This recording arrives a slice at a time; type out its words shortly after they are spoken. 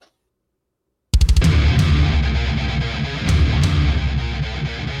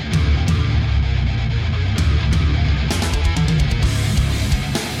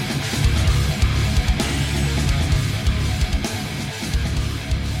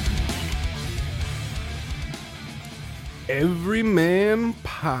Everyman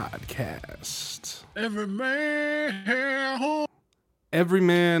Podcast. Every man. Every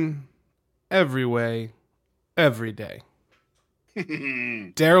man, every way, every day.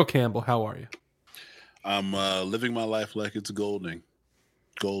 Daryl Campbell, how are you? I'm living my life like it's golden,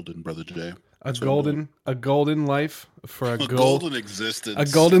 brother Jay. A golden life for a golden existence. A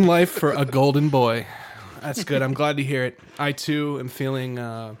golden life for a golden boy. That's good. I'm glad to hear it. I too am feeling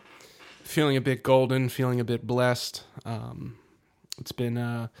a bit golden, feeling a bit blessed. It's been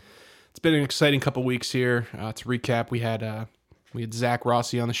an exciting couple weeks here. To recap, we had Zach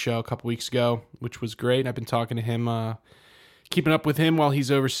Rossi on the show a couple weeks ago, which was great. I've been talking to him, keeping up with him while he's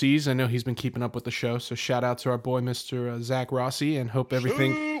overseas. I know he's been keeping up with the show, so shout out to our boy, Mr. Zach Rossi, and hope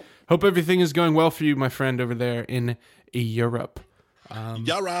everything is going well for you, my friend, over there in Europe.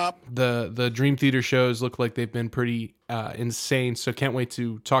 Europe. The Dream Theater shows look like they've been pretty insane, so can't wait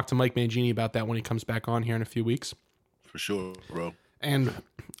to talk to Mike Mangini about that when he comes back on here in a few weeks. For sure, bro. And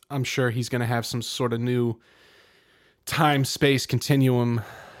I'm sure he's going to have some sort of new time-space continuum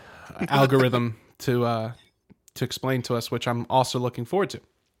algorithm to explain to us, which I'm also looking forward to.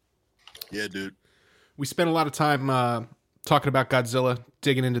 Yeah, dude. We spent a lot of time talking about Godzilla,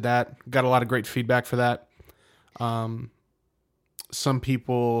 digging into that. Got a lot of great feedback for that. Some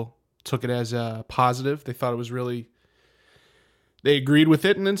people took it as a positive. They thought it was they agreed with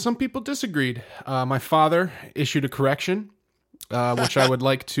it, and then some people disagreed. My father issued a correction, which I would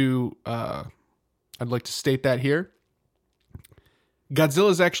like to state that here.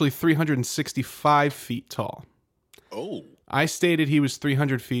 Godzilla is actually 365 feet tall. Oh. I stated he was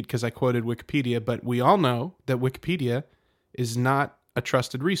 300 feet because I quoted Wikipedia, but we all know that Wikipedia is not a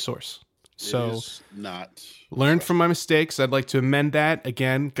trusted resource. So not learn from my mistakes. I'd like to amend that.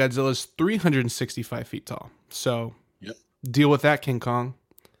 Again, Godzilla is 365 feet tall. So deal with that, King Kong.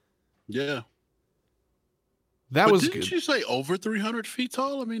 Yeah. But was didn't good. You say over 300 feet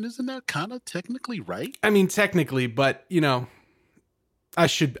tall? I mean, isn't that kind of technically right? I mean, technically, but, you know, I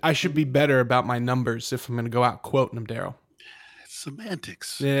should be better about my numbers if I'm going to go out quoting them, Daryl. It's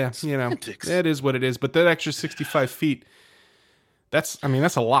semantics. Yeah, semantics. It is what it is. But that extra 65 feet, that's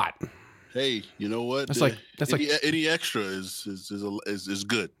a lot. Hey, you know what? That's like any extra is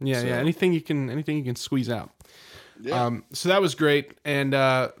good. Yeah, so. Yeah. Anything you can squeeze out. Yeah. So that was great, and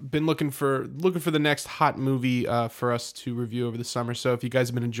been looking for the next hot movie for us to review over the summer. So if you guys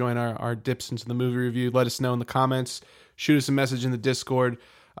have been enjoying our dips into the movie review, let us know in the comments. Shoot us a message in the Discord,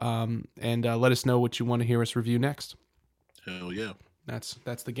 and let us know what you want to hear us review next. Hell yeah.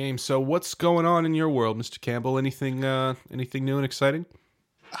 That's the game. So what's going on in your world, Mr. Campbell? Anything new and exciting?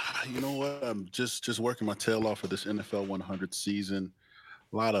 You know what? I'm just working my tail off for this NFL 100 season.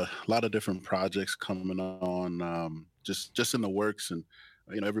 A lot of different projects coming on, just in the works, and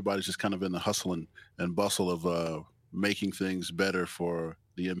everybody's just kind of in the hustle and bustle of making things better for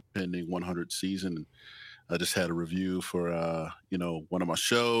the impending 100 season. And I just had a review for one of my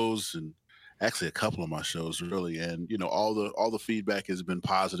shows, and actually a couple of my shows really, and all the feedback has been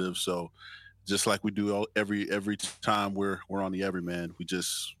positive. So just like we do every time we're on the Everyman,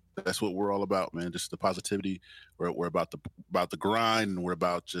 that's what we're all about, man. Just the positivity. We're about the grind, and we're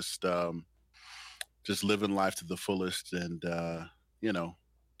about just living life to the fullest, and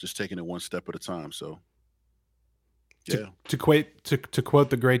just taking it one step at a time. So yeah. To quote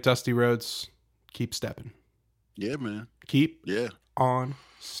the great Dusty Rhodes, keep stepping. Yeah, man. Keep on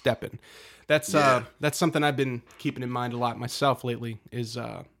stepping. That's something I've been keeping in mind a lot myself lately. Is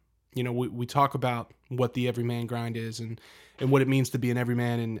we talk about what the everyman grind is and what it means to be an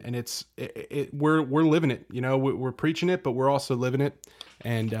everyman, and we're living it. We're preaching it, but we're also living it.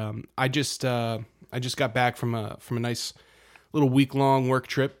 And I just got back from a nice little week-long work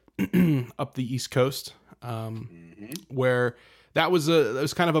trip up the East Coast, where that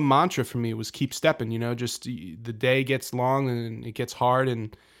was kind of a mantra for me, was keep stepping. Just the day gets long and it gets hard,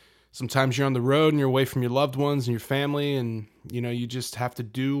 and sometimes you're on the road and you're away from your loved ones and your family, and you just have to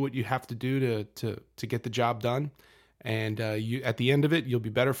do what you have to do to get the job done. And you at the end of it, you'll be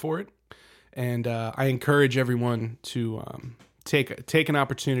better for it. And I encourage everyone to take an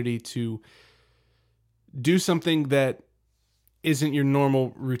opportunity to do something that isn't your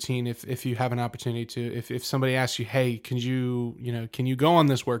normal routine. If you have an opportunity to, if somebody asks you, hey, can you go on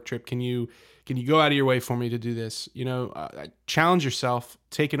this work trip? Can you go out of your way for me to do this? Challenge yourself,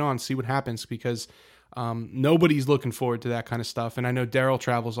 take it on, see what happens, because nobody's looking forward to that kind of stuff. And I know Daryl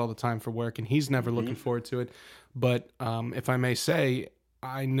travels all the time for work, and he's never looking forward to it. But if I may say,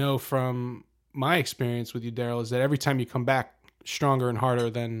 I know from my experience with you, Daryl, is that every time you come back stronger and harder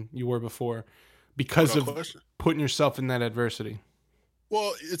than you were before, because of putting yourself in that adversity.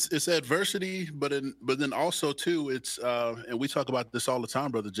 Well, it's adversity, but then also too, it's and we talk about this all the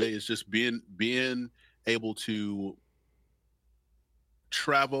time, brother Jay. It's just being able to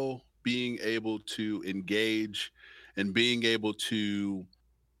travel, being able to engage, and being able to,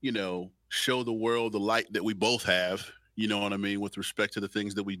 show the world the light that we both have. You know what I mean, with respect to the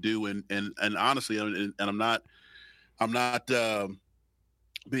things that we do, and honestly, and I'm not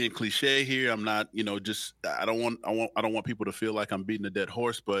being cliche here. I'm not, just I don't want people to feel like I'm beating a dead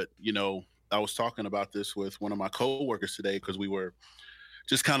horse, but I was talking about this with one of my coworkers today because we were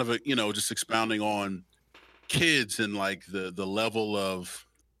just kind of just expounding on kids and like the level of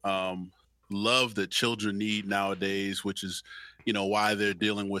love that children need nowadays, which is why they're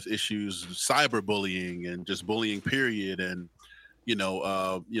dealing with issues of cyberbullying and just bullying period, and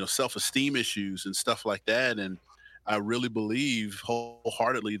self-esteem issues and stuff like that. And I really believe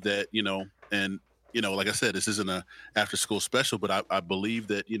wholeheartedly that and like I said, this isn't a after school special, but I believe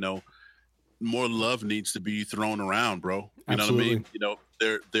that more love needs to be thrown around, bro. You Absolutely. know what I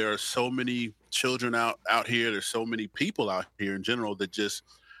mean? There are so many children out here. There's so many people out here in general that just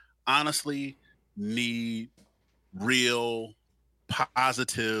honestly need real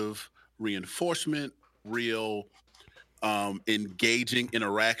positive reinforcement, real engaging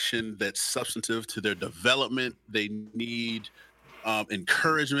interaction that's substantive to their development. They need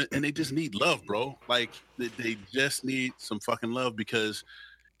encouragement, and they just need love, bro. Like they just need some fucking love, because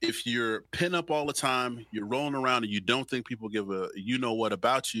if you're pin up all the time, you're rolling around and you don't think people give a what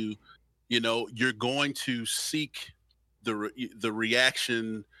about you, you're going to seek the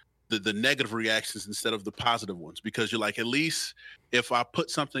reaction, the negative reactions instead of the positive ones, because you're like, at least if I put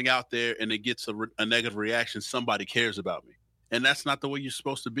something out there and it gets a negative reaction, somebody cares about me. And that's not the way you're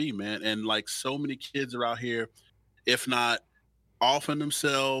supposed to be, man. And like, so many kids are out here, if not often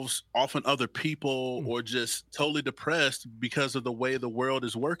themselves, often other people, or just totally depressed because of the way the world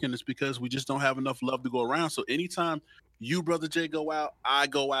is working. It's because we just don't have enough love to go around. So anytime you, brother Jay, go out, I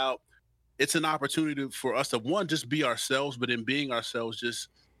go out, it's an opportunity for us to, one, just be ourselves, but in being ourselves, just,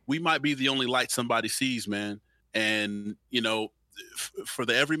 we might be the only light somebody sees, man. And for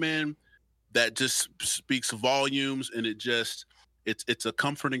the everyman, that just speaks volumes. And it's a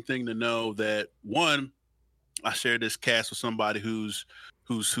comforting thing to know that, one, I share this cast with somebody who's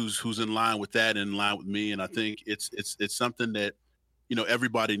in line with that and in line with me. And I think it's something that,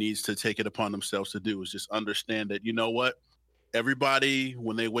 everybody needs to take it upon themselves to do, is just understand that, what, everybody,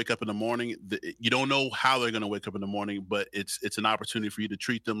 when they wake up in the morning, you don't know how they're going to wake up in the morning, but it's an opportunity for you to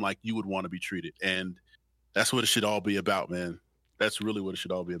treat them like you would want to be treated. And that's what it should all be about, man. That's really what it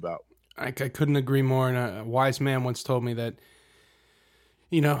should all be about. I couldn't agree more. And a wise man once told me that,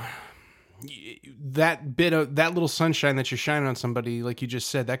 that bit of that little sunshine that you're shining on somebody, like you just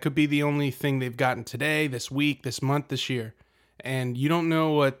said, that could be the only thing they've gotten today, this week, this month, this year. And you don't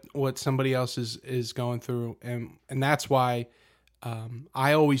know what somebody else is going through. And that's why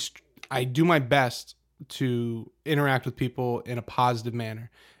I do my best to interact with people in a positive manner.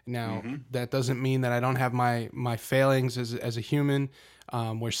 Now, that doesn't mean that I don't have my failings as a human,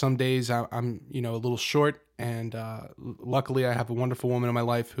 where some days I'm a little short. And luckily, I have a wonderful woman in my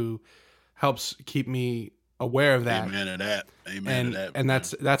life who helps keep me aware of that. Amen to that. Amen to that. And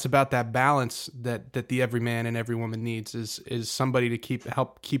that's about that balance that the every man and every woman needs, is somebody to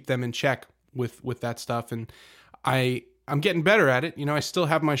help keep them in check with that stuff. And I'm getting better at it. I still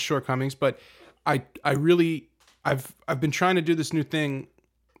have my shortcomings, but I've been trying to do this new thing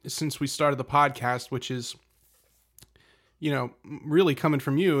since we started the podcast, which is, really coming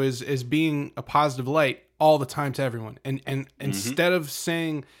from you, is being a positive light all the time to everyone. And instead of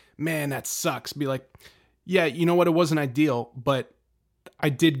saying, man, that sucks, be like, yeah, you know what? It wasn't ideal, but I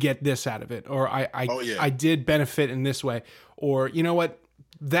did get this out of it. Or I did benefit in this way. Or, you know what?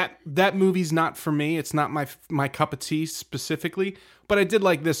 That movie's not for me. It's not my cup of tea specifically, but I did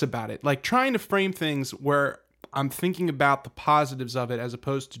like this about it. Like, trying to frame things where I'm thinking about the positives of it as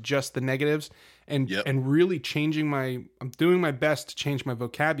opposed to just the negatives, and really I'm doing my best to change my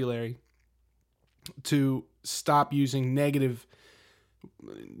vocabulary to stop using negative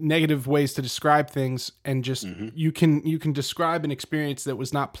ways to describe things, and just you can describe an experience that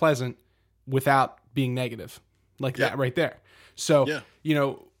was not pleasant without being negative, like that right there. So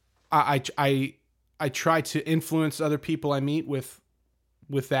I try to influence other people I meet with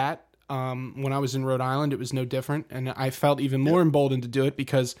that. When I was in Rhode Island, it was no different, and I felt even more emboldened to do it,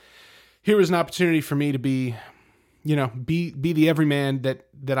 because here was an opportunity for me to be the everyman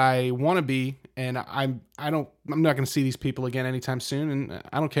that I want to be. And I'm not going to see these people again anytime soon. And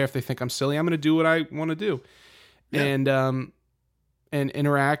I don't care if they think I'm silly. I'm going to do what I want to do, and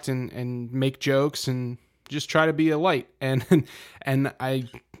interact and make jokes and just try to be a light. And and I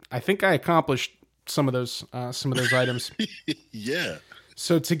think I accomplished some of those items. Yeah.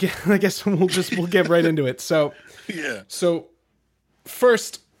 So to get, I guess we'll get right into it. So Yeah. So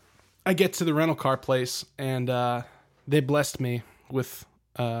first, I get to the rental car place, and they blessed me with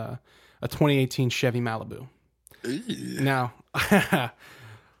a 2018 Chevy Malibu. Ew. Now, let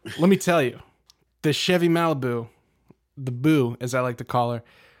me tell you, the Chevy Malibu, the Boo, as I like to call her,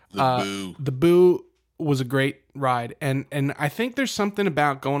 the Boo was a great ride, and I think there's something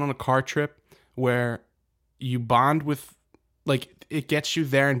about going on a car trip where you bond with, like, it gets you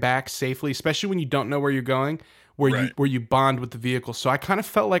there and back safely, especially when you don't know where you're going, where you bond with the vehicle. So I kind of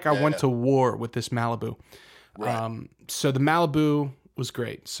felt like I went to war with this Malibu. Right. So the Malibu was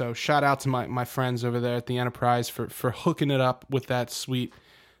great. So shout out to my friends over there at the Enterprise for hooking it up with that sweet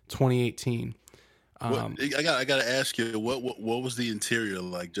 2018. I got to ask you, what was the interior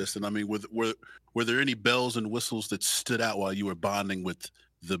like, Justin? I mean, were there any bells and whistles that stood out while you were bonding with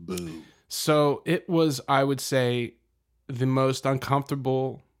the Boo? So it was, I would say, the most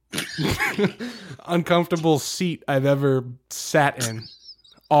uncomfortable seat I've ever sat in.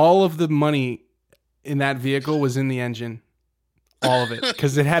 All of the money in that vehicle was in the engine. All of it,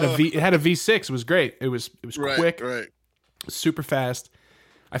 because it had a V6. It was great. It was quick, super fast.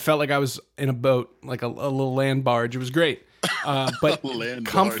 I felt like I was in a boat, like a little land barge. It was great, but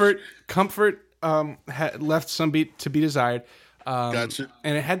comfort had left some to be desired. Gotcha.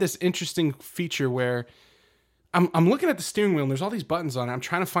 And it had this interesting feature where I'm looking at the steering wheel and there's all these buttons on it. I'm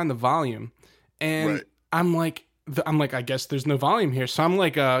trying to find the volume, and I'm like, I guess there's no volume here. So I'm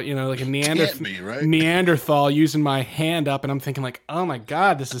like a Neanderthal using my hand up, and I'm thinking like, oh my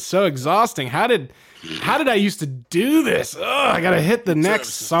God, this is so exhausting. How did I used to do this? Ugh, I gotta hit the next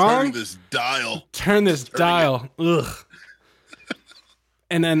song. Turn this dial. Ugh.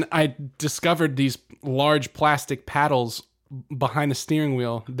 And then I discovered these large plastic paddles behind the steering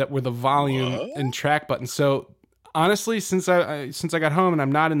wheel that were the volume and track buttons. So honestly, since I got home and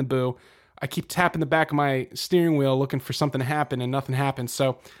I'm not in the Boo, I keep tapping the back of my steering wheel looking for something to happen, and nothing happens.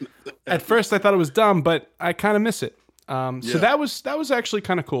 So at first I thought it was dumb, but I kind of miss it. So that was actually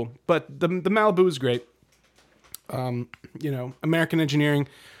kind of cool. But the Malibu was great. American engineering.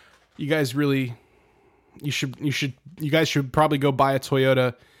 You guys should probably go buy a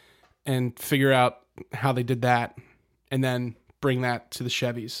Toyota and figure out how they did that, and then bring that to the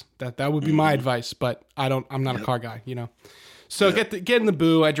Chevys. That would be my advice. But I'm not a car guy, So get in the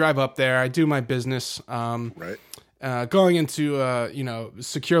Boo. I drive up there. I do my business. Going into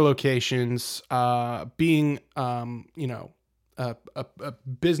secure locations. Being a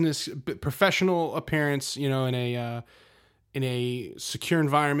business professional appearance. In a secure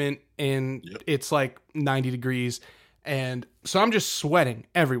environment, and it's like 90 degrees, and so I'm just sweating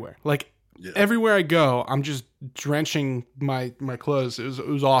everywhere. Like everywhere I go, I'm just drenching my clothes. It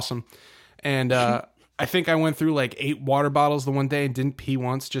was awesome, and I think I went through like 8 water bottles the one day and didn't pee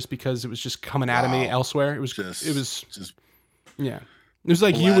once, just because it was just coming out of me elsewhere. It was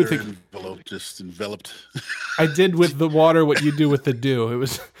like you would think. Just enveloped. I did with the water what you do with the dew. It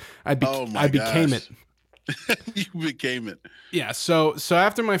was. I became it. You became it. Yeah. So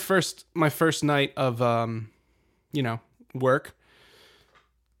after my first night of work,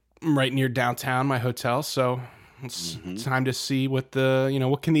 I'm right near downtown, my hotel. So it's time to see what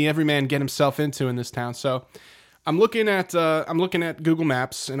what can the everyman get himself into in this town. So I'm looking at Google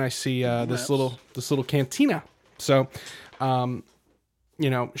Maps, and I see this little cantina. So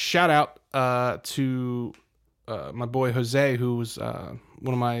shout out to my boy Jose, who was one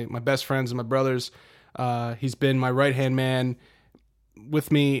of my best friends and my brothers. He's been my right-hand man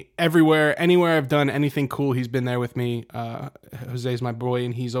with me everywhere, anywhere I've done anything cool. He's been there with me. Jose's my boy,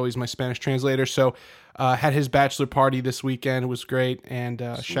 and he's always my Spanish translator. So had his bachelor party this weekend. It was great. And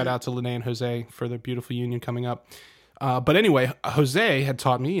shout out to Lene and Jose for their beautiful union coming up. But anyway, Jose had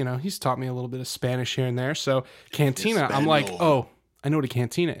taught me, he's taught me a little bit of Spanish here and there. So cantina, I'm like, oh, I know what a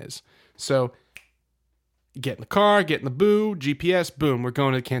cantina is. So get in the car, get in the Boo, GPS, boom, we're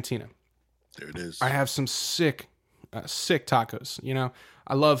going to the cantina. There it is. I have some sick tacos.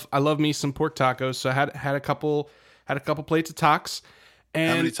 I love me some pork tacos. So I had a couple plates of tacos. And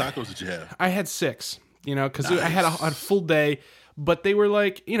how many tacos did you have? I had 6. Because I had a full day, but they were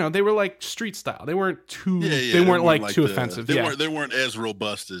like, street style. They weren't too. They weren't like too offensive. They weren't as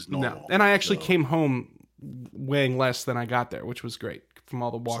robust as normal. No. And I actually came home weighing less than I got there, which was great from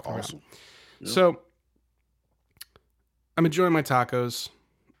all the walking around. Awesome. Yep. So I'm enjoying my tacos.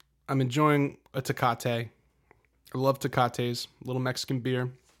 I'm enjoying a Tecate. I love Tecates, little Mexican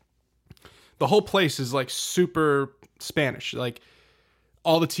beer. The whole place is like super Spanish. Like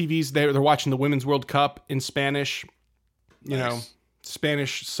all the TVs they're watching the Women's World Cup in Spanish, you know,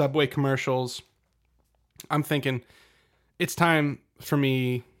 Spanish Subway commercials. I'm thinking it's time for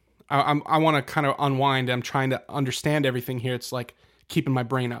me. I want to kind of unwind. I'm trying to understand everything here. It's like keeping my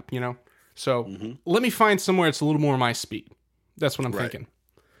brain up, you know? So let me find somewhere it's a little more my speed. That's what I'm thinking.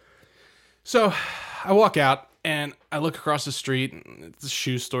 So I walk out and I look across the street. The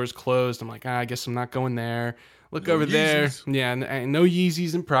shoe store's closed. I'm like, I guess I'm not going there. Look over Yeezys. There. Yeah, and no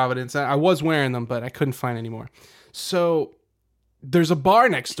Yeezys in Providence. I was wearing them, but I couldn't find any more. So there's a bar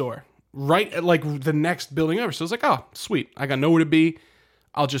next door, right at like the next building over. So I was like, oh, sweet. I got nowhere to be.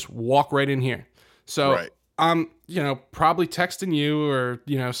 I'll just walk right in here. So I'm, you know, probably texting you or,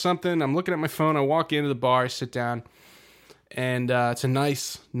 you know, something. I'm looking at my phone. I walk into the bar, I sit down, and it's a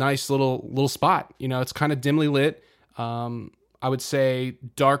nice little spot. You know, it's kind of dimly lit. I would say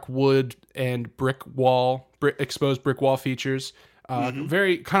dark wood and exposed brick wall features.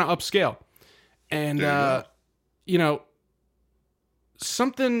 Very kind of upscale. And, you know,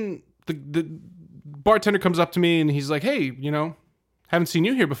 the bartender comes up to me and he's like, hey, you know, haven't seen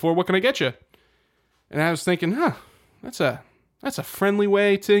you here before. What can I get you? And I was thinking, that's a friendly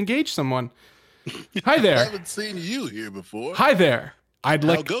way to engage someone. Hi there. I haven't seen you here before. Hi there. How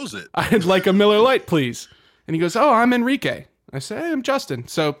goes it? I'd like a Miller Lite, please. And he goes, oh, I'm Enrique. I said, hey, I'm Justin.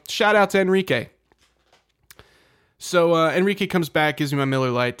 So shout out to Enrique. So Enrique comes back, gives me my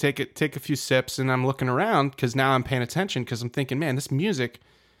Miller Lite, take a few sips, and I'm looking around because now I'm paying attention because I'm thinking, man, this music.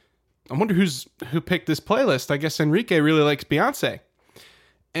 I wonder who picked this playlist. I guess Enrique really likes Beyonce.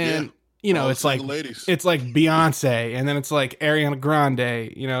 And you know, it's like Beyonce, and then it's like Ariana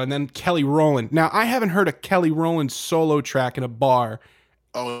Grande, you know, and then Kelly Rowland. Now, I haven't heard a Kelly Rowland solo track in a bar.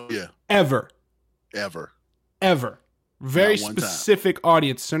 Oh yeah, ever. Very specific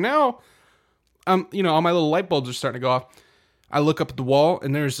audience. So now, you know, all my little light bulbs are starting to go off. I look up at the wall,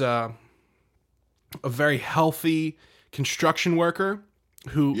 and there's a very healthy construction worker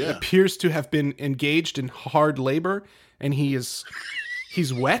who appears to have been engaged in hard labor, and he's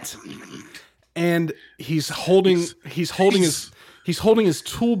wet, and he's holding his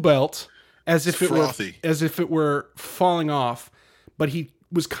tool belt as if it were falling off, but he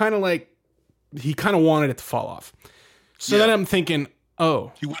was kind of like he kind of wanted it to fall off. So then I'm thinking,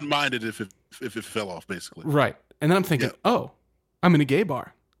 oh, he wouldn't mind it if it fell off, basically. Right. And then I'm thinking, oh, I'm in a gay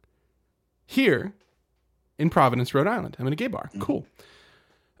bar here in Providence, Rhode Island. I'm in a gay bar. Cool.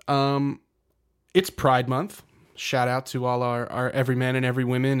 It's Pride Month. Shout out to all our every man and every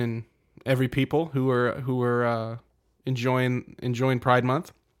women and every people who are enjoying Pride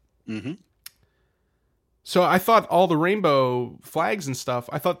Month. Mm-hmm. So I thought all the rainbow flags and stuff,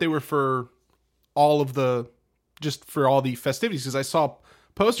 I thought they were for all the festivities, because I saw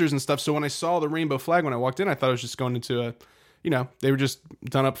posters and stuff. So when I saw the rainbow flag when I walked in, I thought I was just going into they were just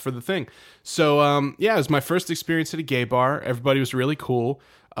done up for the thing. So it was my first experience at a gay bar. Everybody was really cool.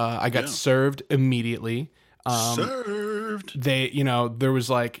 I got served immediately. Served. There was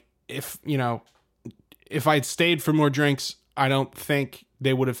like, if I'd stayed for more drinks, I don't think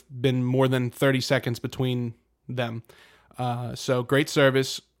they would have been more than 30 seconds between them. So great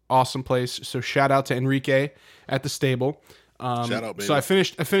service, awesome place. So shout out to Enrique at the stable. Shout out, baby. So I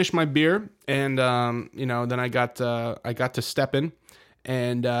finished my beer, and then I got to Steppen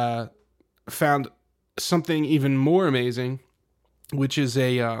and found something even more amazing, which is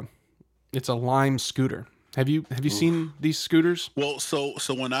it's a Lime scooter. Have you seen these scooters? Well, so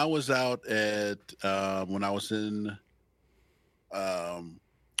when I was out at when I was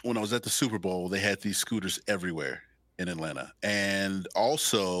at the Super Bowl, they had these scooters everywhere in Atlanta. And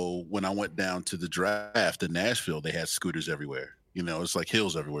also when I went down to the draft in Nashville, they had scooters everywhere. You know, it's like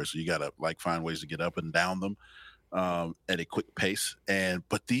hills everywhere, so you gotta like find ways to get up and down them at a quick pace.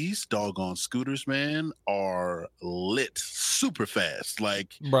 But these doggone scooters, man, are lit super fast.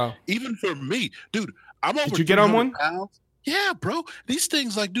 Like, bro, even for me, dude, I'm over. Did you get on one? Pounds. Yeah, bro. These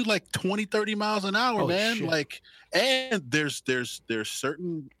things like do like 20, 30 miles an hour, man. Shit. Like, and there's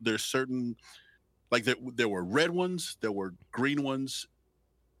certain like there were red ones, there were green ones,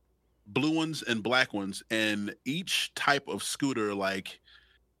 blue ones, and black ones, and each type of scooter like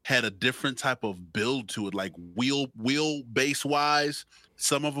had a different type of build to it, like wheelbase wise.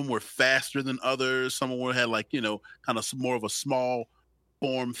 Some of them were faster than others. Some of them had like, kind of more of a small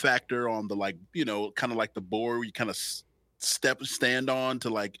form factor on the, like, kind of like the board you kind of stand on to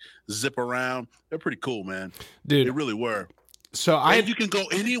like zip around. They're pretty cool, man. Dude, they really were. So you can go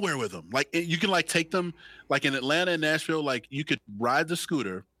anywhere with them. Like, you can like take them like in Atlanta and Nashville, like you could ride the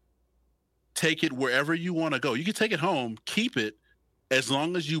scooter, take it wherever you want to go. You can take it home, keep it as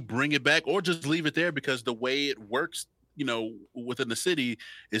long as you bring it back, or just leave it there, because the way it works, within the city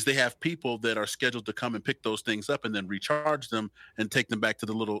is they have people that are scheduled to come and pick those things up and then recharge them and take them back to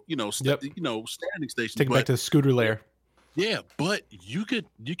the little, standing station. Take them back to the scooter layer. Yeah, but you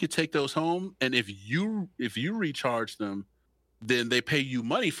could take those home, and if you recharge them, then they pay you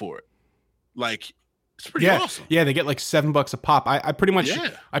money for it. Like, it's pretty awesome. Yeah, they get like $7 a pop. I pretty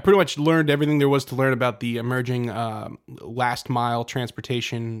much learned everything there was to learn about the emerging last mile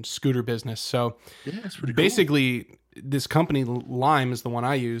transportation scooter business. So it's pretty basically cool. This company Lime is the one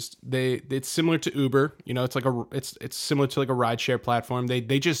I used. It's similar to Uber. It's like it's similar to like a rideshare platform.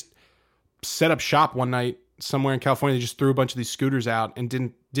 They just set up shop one night somewhere in California. They just threw a bunch of these scooters out and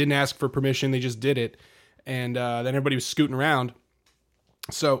didn't ask for permission. They just did it, and then everybody was scooting around.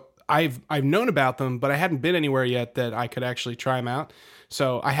 So I've known about them, but I hadn't been anywhere yet that I could actually try them out.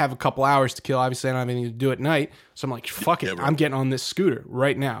 So I have a couple hours to kill. Obviously, I don't have anything to do at night. So I'm like, fuck it. I'm getting on this scooter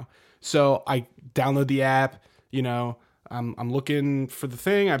right now. So I download the app. I'm looking for the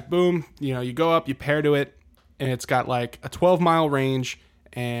thing. You go up, you pair to it, and it's got like a 12-mile range,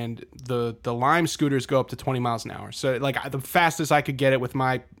 and the Lime scooters go up to 20 miles an hour. So like the fastest I could get it with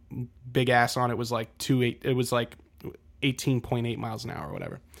my big ass on it was like 18.8 miles an hour or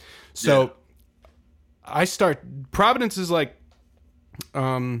whatever. So I start. Providence is like, I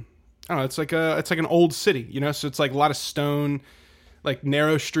don't know. It's like an old city, So it's like a lot of stone, like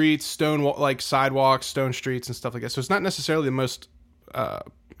narrow streets, stone like sidewalks, stone streets and stuff like that. So it's not necessarily the most,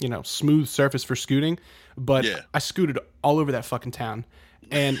 smooth surface for scooting, but I scooted all over that fucking town,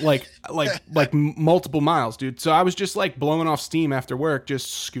 and like multiple miles, dude. So I was just like blowing off steam after work,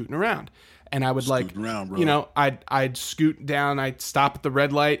 just scooting around. And I would I'd scoot down, I'd stop at the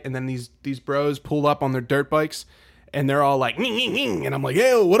red light, and then these bros pulled up on their dirt bikes, and they're all like, ning, ning, ning. And I'm like,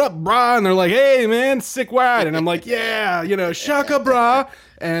 hey, what up, brah? And they're like, hey, man, sick ride. And I'm like, yeah, shaka, brah.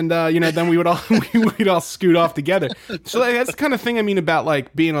 And, then we'd all scoot off together. So like, that's the kind of thing I mean about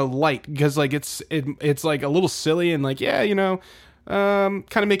like being a light, because like it's like a little silly and like, kind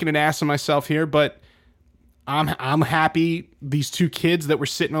of making an ass of myself here, but I'm happy. These two kids that were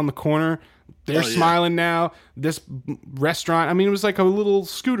sitting on the corner, they're smiling now. This restaurant, I mean, it was like a little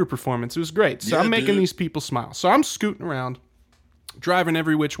scooter performance. It was great. So I'm making these people smile. So I'm scooting around, driving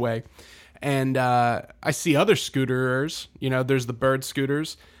every which way. And I see other scooterers. There's the bird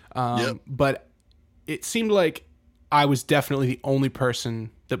scooters. But it seemed like I was definitely the only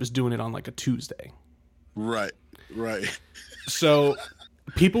person that was doing it on like a Tuesday. Right. So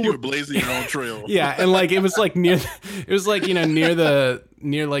people were blazing your own trail. Yeah, and like it was like near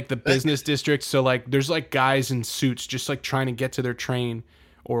the business district. So like there's like guys in suits just like trying to get to their train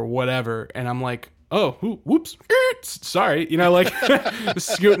or whatever, and I'm like, oh, whoops, sorry, like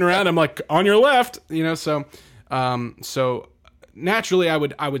scooting around. I'm like, on your left, So naturally, I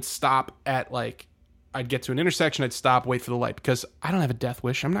would stop at like, I'd get to an intersection, I'd stop, wait for the light, because I don't have a death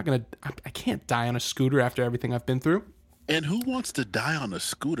wish. I can't die on a scooter after everything I've been through. And who wants to die on a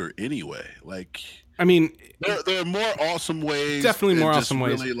scooter anyway? Like, I mean, there are more awesome ways. Definitely more awesome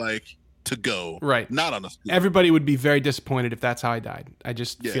ways. Really, like, to go. Right. Not on a scooter. Everybody would be very disappointed if that's how I died. I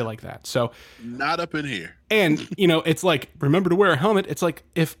just feel like that. So, not up in here. And, it's like, remember to wear a helmet. It's like,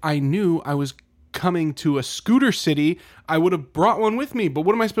 if I knew I was coming to a scooter city, I would have brought one with me. But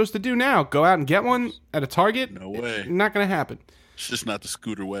what am I supposed to do now? Go out and get one at a Target? No way. Not going to happen. It's just not the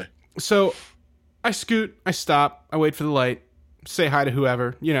scooter way. So I scoot, I stop, I wait for the light, say hi to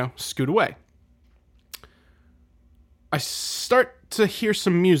whoever, scoot away. I start to hear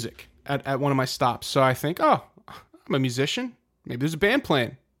some music at one of my stops. So I think, oh, I'm a musician. Maybe there's a band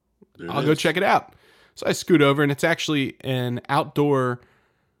playing. I'll go check it out. So I scoot over, and it's actually an outdoor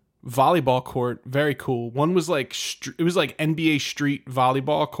volleyball court. Very cool. One was like, it was like NBA street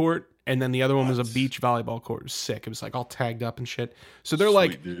volleyball court. And then the other one was a beach volleyball court. It was sick. It was like all tagged up and shit. So they're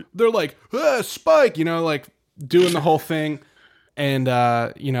like, Spike, like doing the whole thing and,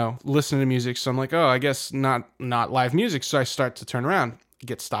 listening to music. So I'm like, oh, I guess not live music. So I start to turn around,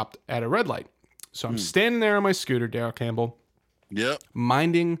 get stopped at a red light. So I'm standing there on my scooter, Daryl Campbell. Yep.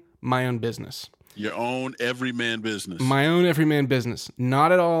 Minding my own business. Your own everyman business. My own everyman business.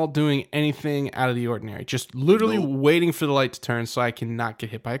 Not at all doing anything out of the ordinary. Just literally waiting for the light to turn so I can not get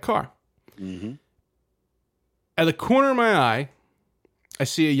hit by a car. Mm-hmm. At the corner of my eye, I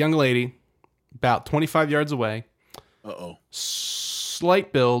see a young lady about 25 yards away. Uh-oh.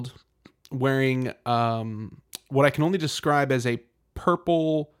 Slight build, wearing what I can only describe as a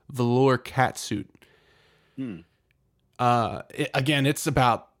purple velour catsuit. Again, it's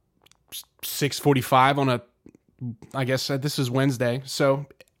about 6:45 on I guess this is Wednesday, so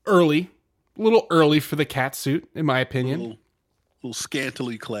a little early for the catsuit, in my opinion. A little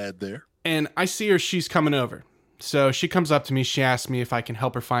scantily clad there. And I see her, she's coming over. So she comes up to me. She asks me if I can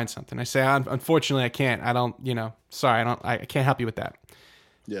help her find something. I say, unfortunately, I can't. I don't, sorry, I can't help you with that.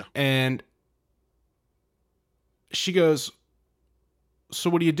 Yeah. And she goes, so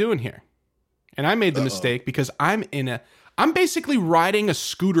what are you doing here? And I made the mistake because I'm basically riding a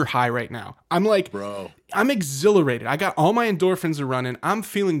scooter high right now. I'm like, bro, I'm exhilarated. I got all my endorphins are running. I'm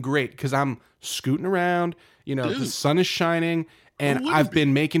feeling great because I'm scooting around. Dude, the sun is shining and I've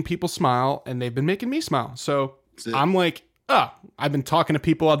been making people smile and they've been making me smile. So I'm like, I've been talking to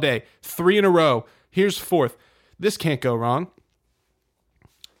people all day. 3 in a row. Here's 4th. This can't go wrong.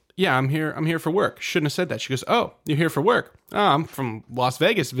 Yeah, I'm here for work. Shouldn't have said that. She goes, oh, you're here for work. Oh, I'm from Las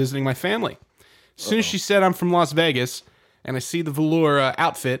Vegas visiting my family. As soon as she said I'm from Las Vegas and I see the velour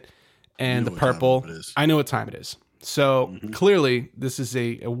outfit and the purple, I know what time it is. So clearly this is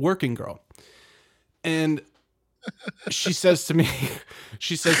a working girl. And she says to me,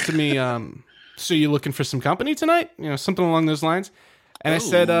 so you looking for some company tonight? Something along those lines. And I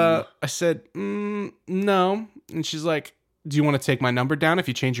said, no. And she's like, do you want to take my number down if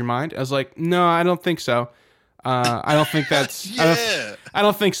you change your mind? I was like, no, I don't think so. I don't think that's, I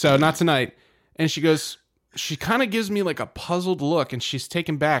don't think so. Not tonight. And she goes, she kind of gives me like a puzzled look and she's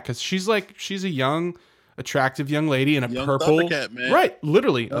taken back because she's a young, attractive young lady in a young purple. Thundercat, man. Right.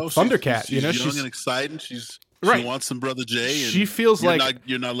 Literally a Thundercat. She's young and exciting. She wants some Brother Jay. And she feels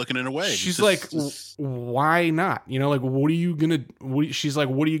you're not looking in her way. She's why not? What are you going to, she's like,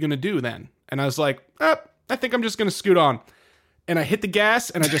 what are you going to do then? And I was like, I think I'm just going to scoot on. And I hit the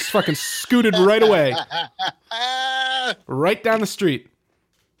gas and I just fucking scooted right away. Right down the street.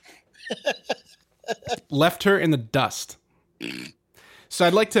 Left her in the dust. So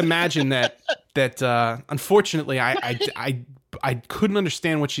I'd like to imagine that unfortunately I couldn't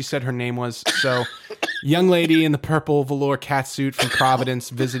understand what she said her name was. So young lady in the purple velour catsuit from Providence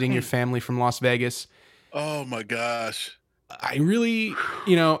visiting your family from Las Vegas. Oh my gosh. I really,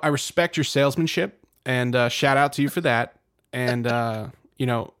 I respect your salesmanship and shout out to you for that. And I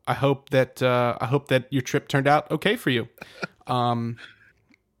hope that your trip turned out okay for you.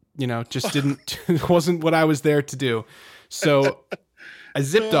 Just it wasn't what I was there to do. So I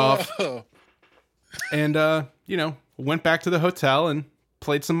zipped off and, went back to the hotel and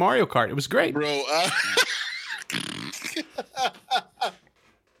played some Mario Kart. It was great. Bro,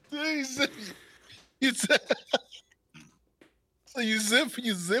 so you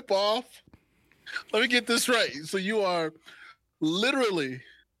zip off. Let me get this right. So you are literally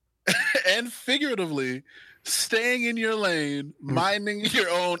and figuratively staying in your lane, minding your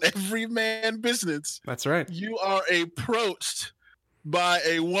own everyman business. That's right. You are approached by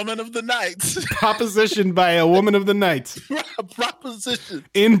a woman of the night. Propositioned by a woman of the night. Proposition.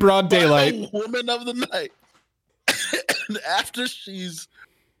 In broad daylight. A woman of the night. And after she's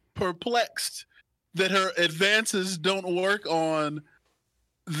perplexed that her advances don't work on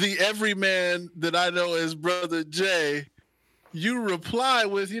the everyman that I know as Brother Jay, you reply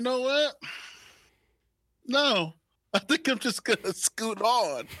with, you know what? No, I think I'm just going to scoot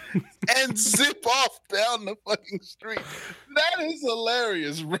on and zip off down the fucking street. That is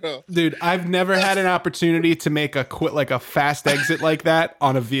hilarious, bro. Dude, I've never had an opportunity to make a fast exit like that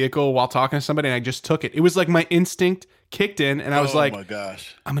on a vehicle while talking to somebody, and I just took it. It was like my instinct kicked in, and I was like, oh my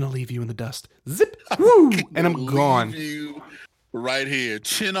gosh, I'm going to leave you in the dust. Zip, woo, and I'm gone. You right here,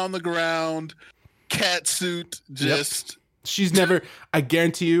 chin on the ground, cat suit, just... Yep. She's never, I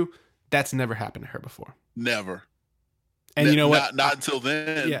guarantee you, that's never happened to her before. Never. And you know what? Not until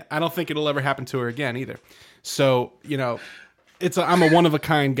then. Yeah, I don't think it'll ever happen to her again either. So, I'm a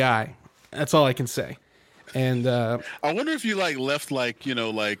one-of-a-kind guy. That's all I can say. And I wonder if you left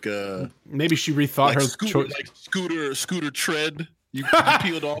maybe she rethought her choice. Scooter tread. You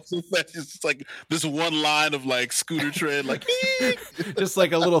peeled off so fast. It's like this one line of scooter tread, just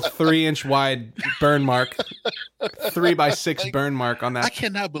like a little 3-inch wide burn mark, 3x6 burn mark on that. I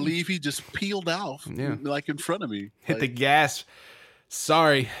cannot believe he just peeled off, in front of me. Hit the gas.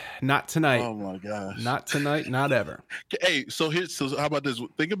 Sorry, not tonight. Oh my gosh, not tonight, not ever. Hey, so how about this?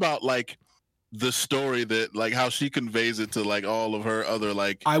 Think about the story that how she conveys it to all of her other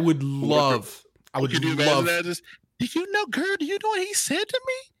I would love. That. Did you know, girl, do you know what he said to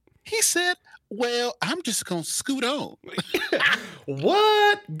me? He said, well, I'm just going to scoot on.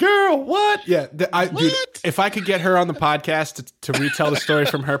 What? Girl, what? Yeah. Dude, if I could get her on the podcast to retell the story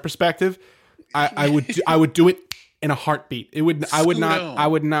from her perspective, I would do it in a heartbeat. I would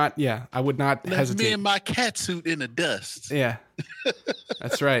not hesitate. Me and my cat suit in the dust. Yeah.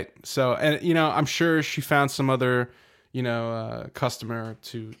 That's right. So, and I'm sure she found some other, customer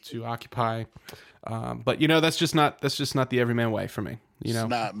to occupy. But that's just not the everyman way for me. You know, it's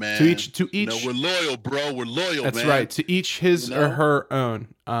not, man. To each. No, we're loyal, bro. We're loyal. That's man. right. To each his or her own.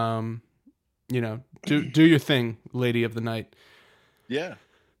 You know, do your thing, lady of the night. Yeah.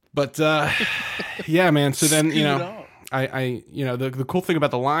 But yeah, man. So then, you know, I you know, the cool thing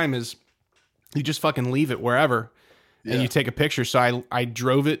about the Lime is you just fucking leave it wherever and you take a picture. So I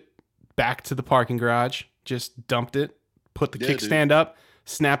drove it back to the parking garage, just dumped it, put the kickstand up,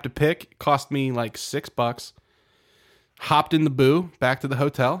 snapped a pic. It cost me like $6. Hopped in the Boo back to the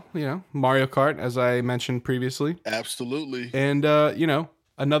hotel, you know, Mario Kart, as I mentioned previously. Absolutely. And, you know,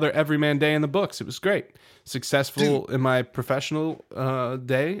 another everyman day in the books. It was great. Successful in my professional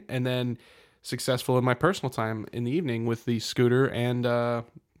day, and then successful in my personal time in the evening with the scooter and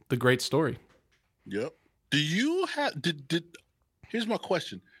the great story. Yep. Do you have, here's my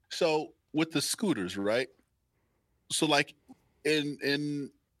question. So with the scooters, right? So like in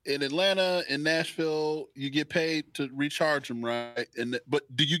Atlanta, in Nashville, you get paid to recharge them, right?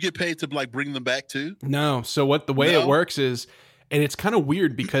 But do you get paid to like bring them back too? No. So the way it works is, and it's kind of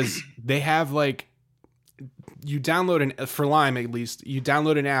weird because they have like, you download for Lime at least, you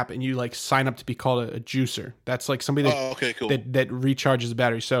download an app and you like sign up to be called a juicer. That's like somebody that, that recharges the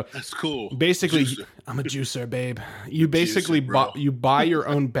battery. So that's cool. Basically, I'm a juicer, babe. You basically buy your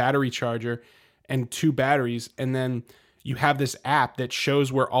own battery charger and 2 batteries, and then you have this app that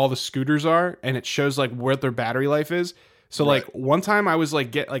shows where all the scooters are, and it shows like where their battery life is. So like one time I was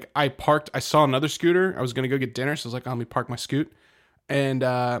like I saw another scooter. I was gonna go get dinner, so I was like, let me park my scoot, and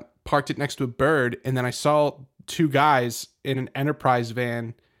parked it next to a bird, and then I saw 2 guys in an Enterprise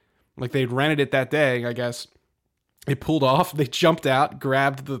van, like they'd rented it that day, I guess. It pulled off. They jumped out,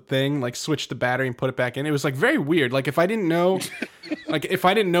 grabbed the thing, like switched the battery and put it back in. It was like very weird. Like if I didn't know,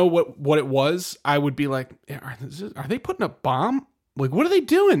 what it was, I would be like, are they putting a bomb? Like what are they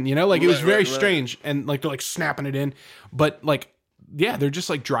doing? You know, like it was very strange, and like they're like snapping it in, but like yeah, they're just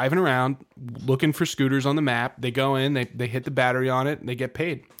like driving around looking for scooters on the map. They go in, they hit the battery on it, and they get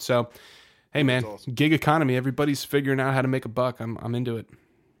paid. So, hey man, awesome. Gig economy. Everybody's figuring out how to make a buck. I'm into it.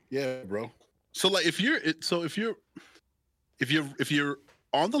 Yeah, bro. So like if you're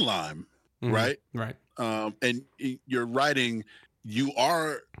on the Lime, right? Right. And you're riding, you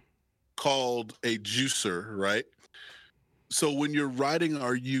are called a juicer, right? So when you're riding,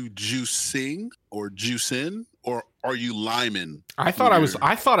 are you juicing or juicing, or are you liming? I thought I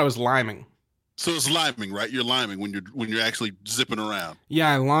was liming. So it's liming, right? You're liming when you're actually zipping around.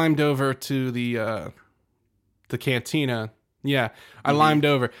 Yeah, I limed over to the cantina. Yeah, I limed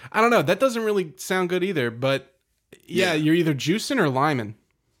over. I don't know. That doesn't really sound good either, but yeah, you're either juicing or liming.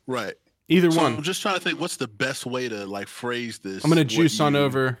 Right. Either one. I'm just trying to think what's the best way to like phrase this. I'm going to juice on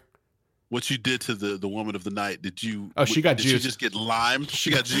over. What you did to the woman of the night? Did you? Oh, she got juiced. Did she just get limed?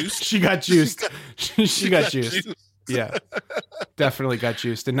 She got juiced. She got juiced. she got juiced. Yeah, definitely got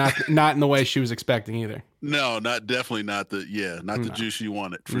juiced, and not in the way she was expecting either. No, definitely not the juice you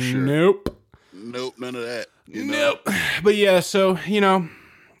wanted for sure. Nope, none of that. Nope. But yeah, so you know,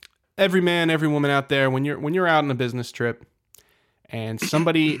 every man, every woman out there, when you're out on a business trip, and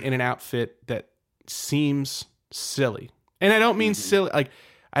somebody in an outfit that seems silly, and I don't mean silly like.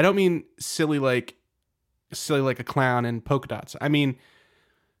 I don't mean silly like a clown and polka dots. I mean,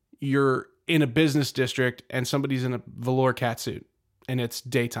 you're in a business district and somebody's in a velour catsuit and it's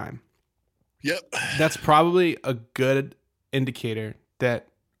daytime. Yep. That's probably a good indicator that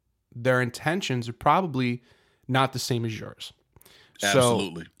their intentions are probably not the same as yours.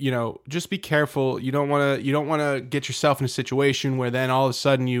 Absolutely. So, you know, just be careful. You don't want to get yourself in a situation where then all of a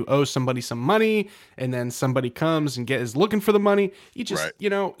sudden you owe somebody some money and then somebody comes and is looking for the money. You just, you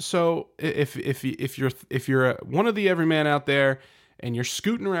know, so if you're one of the everyman out there and you're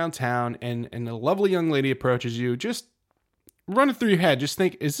scooting around town and a lovely young lady approaches you, just run it through your head. Just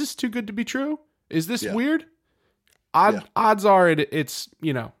think, is this too good to be true? Is this weird? Odds are it's,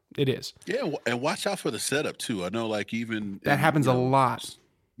 you know, it is. Yeah, and watch out for the setup too. I know, like even that happens a lot.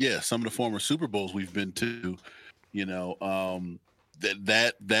 Yeah, some of the former Super Bowls we've been to, you know,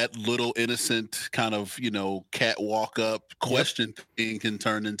 that little innocent kind of, you know, cat walk up question thing can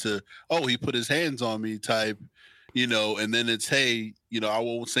turn into, oh, he put his hands on me type, you know, and then it's, hey, you know, I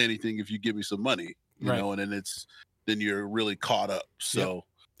won't say anything if you give me some money, you know, and then you're really caught up. So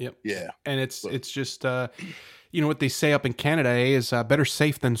yeah, and it's just. You know what they say up in Canada is better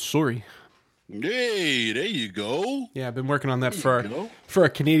safe than sorry. Hey, there you go. Yeah, I've been working on that for our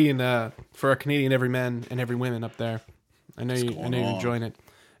Canadian every men and every women up there. I know you're enjoying it.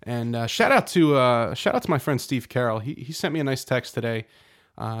 And shout out to my friend Steve Carroll. He sent me a nice text today,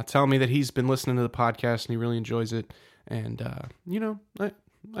 telling me that he's been listening to the podcast and he really enjoys it. And you know,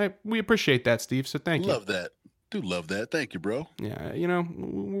 we appreciate that, Steve. So thank you. Love that. Do love that. Thank you, bro. Yeah, you know,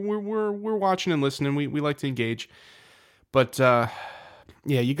 we're watching and listening. We like to engage, but yeah,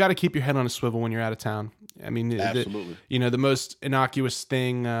 you got to keep your head on a swivel when you're out of town. I mean, Absolutely. the most innocuous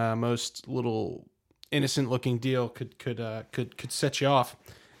thing, most little innocent looking deal could set you off,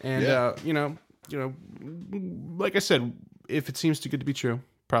 and Yeah. like I said, if it seems too good to be true,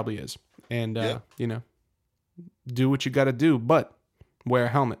 probably is, and Yeah. do what you got to do, but wear a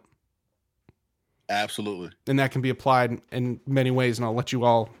helmet. Absolutely. And that can be applied in many ways, and I'll let you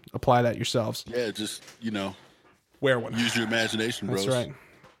all apply that yourselves. Yeah, just, Wear one. use your imagination, bros. That's right.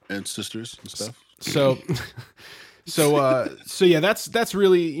 And sisters and stuff. So, so yeah, that's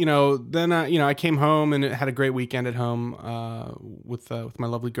really, then, I came home and had a great weekend at home, with my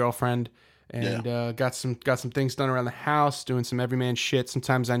lovely girlfriend, and, got some things done around the house, doing some everyman shit.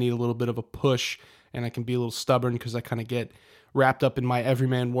 Sometimes I need a little bit of a push, and I can be a little stubborn because I kind of get wrapped up in my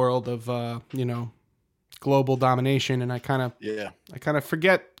everyman world of, global domination, and I kind of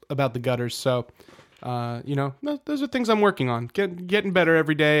forget about the gutters. So, those are things I'm working on. Getting better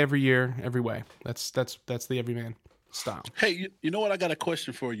every day, every year, every way. That's the everyman style. Hey, you know what? I got a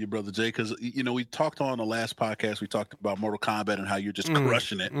question for you, Brother Jay, because we talked on the last podcast. We talked about Mortal Kombat and how you're just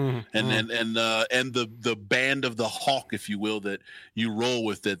crushing it, and the band of the Hawk, if you will, that you roll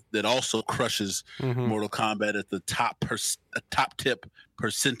with that also crushes Mortal Kombat at the top tip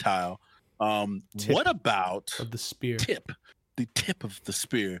percentile. What about of the spear? The tip of the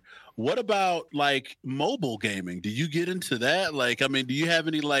spear. What about like mobile gaming? Do you get into that? Like, I mean, do you have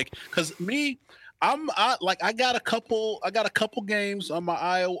any because me, I got a couple games on my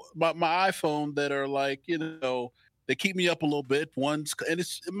iPhone that are like, they keep me up a little bit.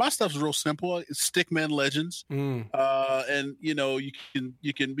 My stuff's real simple. It's Stickman Legends. And you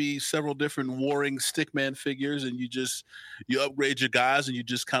can be several different warring Stickman figures, and you upgrade your guys, and you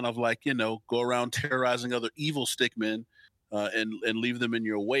just kind of go around terrorizing other evil Stickmen. And leave them in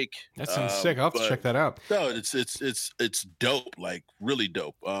your wake. That sounds sick. I'll have to check that out. No, it's dope, like really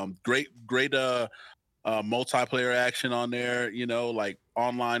dope. Great multiplayer action on there. Like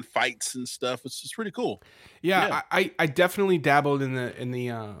online fights and stuff. It's just pretty cool. Yeah. I definitely dabbled in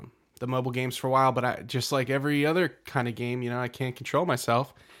the mobile games for a while, but I just like every other kind of game. I can't control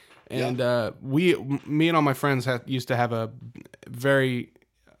myself, and me and all my friends used to have a very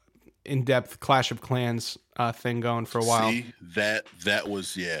in-depth Clash of Clans thing going for a while. See, that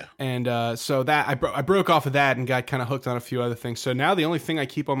was and so that I broke off of that and got kind of hooked on a few other things. So now the only thing I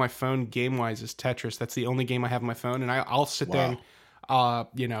keep on my phone game wise is Tetris. That's the only game I have on my phone, and I'll sit there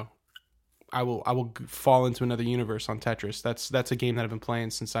and I will fall into another universe on Tetris. That's a game that I've been playing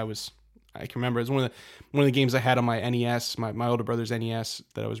since I can remember. It's one of the games I had on my NES, my older brother's NES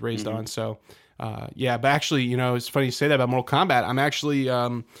that I was raised on. So but actually, it's funny you say that about Mortal Kombat. I'm actually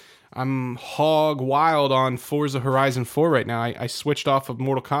I'm hog wild on Forza Horizon 4 right now. I switched off of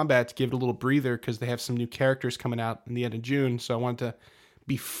Mortal Kombat to give it a little breather because they have some new characters coming out in the end of June. So I wanted to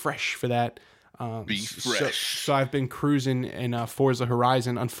be fresh for that. Be fresh. So I've been cruising in Forza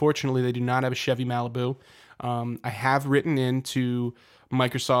Horizon. Unfortunately, they do not have a Chevy Malibu. I have written into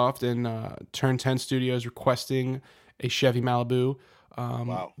Microsoft and Turn 10 Studios requesting a Chevy Malibu.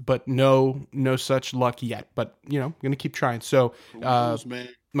 But no such luck yet. But, I'm going to keep trying. So, man.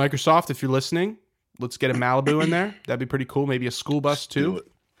 Microsoft, if you're listening, let's get a Malibu in there. That'd be pretty cool. Maybe a school bus too.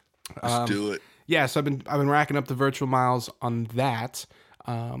 Let's do it. Yeah, so I've been racking up the virtual miles on that.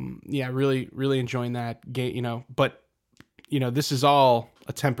 Really, really enjoying that game. But this is all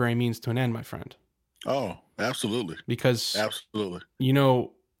a temporary means to an end, my friend. Oh, absolutely. Because absolutely.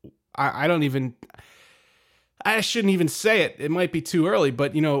 I shouldn't even say it. It might be too early,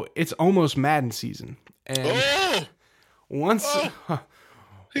 but it's almost Madden season, and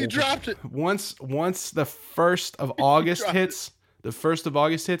he dropped it. Once the 1st of August hits,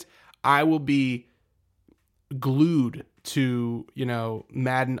 I will be glued to,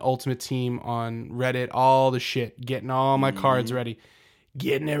 Madden Ultimate Team on Reddit, all the shit, getting all my cards ready,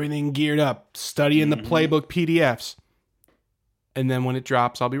 getting everything geared up, studying the playbook PDFs. And then when it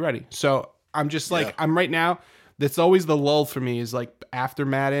drops, I'll be ready. So I'm just I'm right now. That's always the lull for me is like after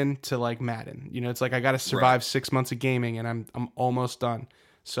Madden to like Madden. It's like I got to survive 6 months of gaming and I'm almost done.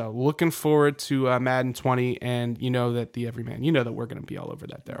 So looking forward to Madden 20, and that the everyman, that we're going to be all over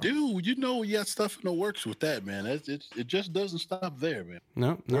that there. Dude, you got stuff in the works with that, man. It just doesn't stop there, man.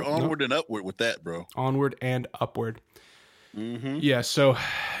 No, we're onward and upward with that, bro. Onward and upward. Yeah, so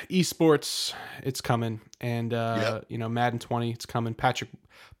esports, it's coming, and Madden 20, it's coming. Patrick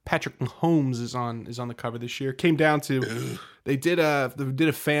Mahomes is on the cover this year. Came down to they did a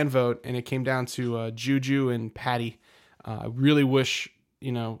fan vote, and it came down to Juju and Patty. I really wish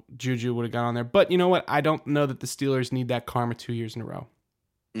Juju would have gone on there. But you know what? I don't know that the Steelers need that karma 2 years in a row.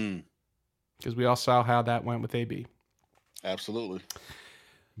 Because we all saw how that went with AB. Absolutely.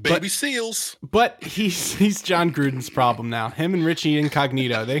 Baby Seals. But he's John Gruden's problem now. Him and Richie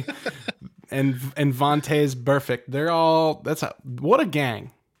Incognito. And Vontaze Burfict. They're all what a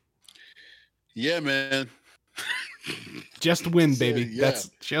gang. Yeah, man. Just win, baby. Yeah. That's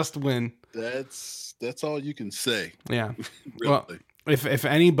just win. That's all you can say. Yeah. Really. Well, if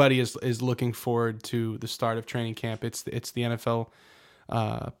anybody is looking forward to the start of training camp, it's the NFL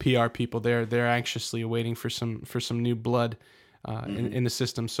PR people. They're anxiously awaiting for some new blood in the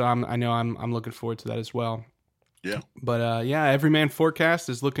system. So I know I'm looking forward to that as well. Yeah. But Everyman Forecast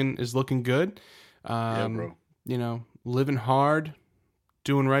is looking good. Yeah, bro. Living hard,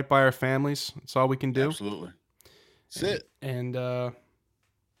 doing right by our families. That's all we can do. Absolutely. That's it. And I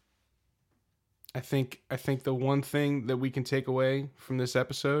think the one thing that we can take away from this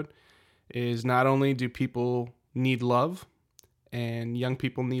episode is not only do people need love and young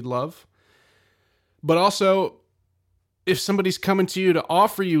people need love, but also if somebody's coming to you to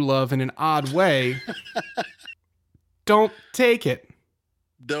offer you love in an odd way, don't take it.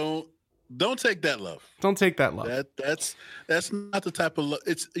 Don't take that love. Don't take that love. That's not the type of love.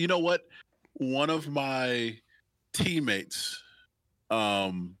 It's, you know what? One of my teammates,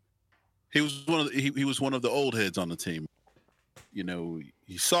 he was one of the old heads on the team.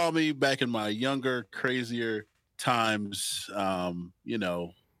 He saw me back in my younger, crazier times,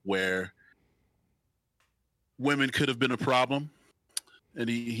 where women could have been a problem. And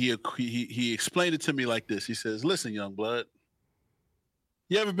he explained it to me like this. He says, "Listen, young blood,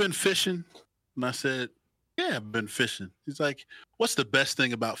 you ever been fishing?" And I said, "Yeah, I've been fishing." He's like, "What's the best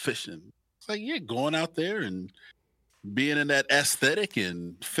thing about fishing?" It's like, "Yeah, going out there and being in that aesthetic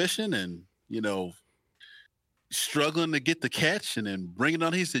and fishing and, struggling to get the catch and then bring it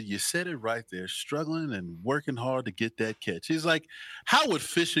on." He said, "You said it right there, struggling and working hard to get that catch." He's like, "How would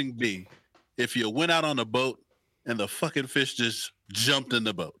fishing be if you went out on a boat and the fucking fish just jumped in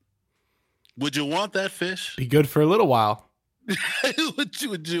the boat? Would you want that fish?" Be good for a little while.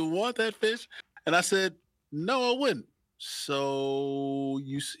 Would you want that fish? And I said, "No, I wouldn't." So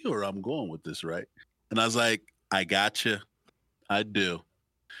you see where I'm going with this, right? And I was like, "I got you. I do.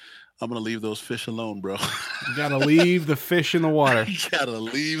 I'm going to leave those fish alone, bro." You got to leave the fish in the water. You got to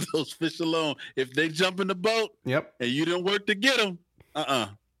leave those fish alone. If they jump in the boat and you didn't work to get them,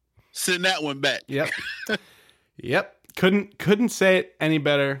 send that one back. Yep. Couldn't say it any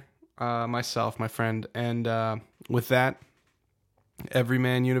better myself, my friend. And with that,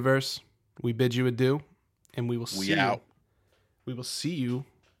 Everyman Universe, we bid you adieu, and we will see you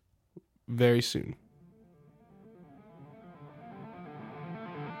very soon.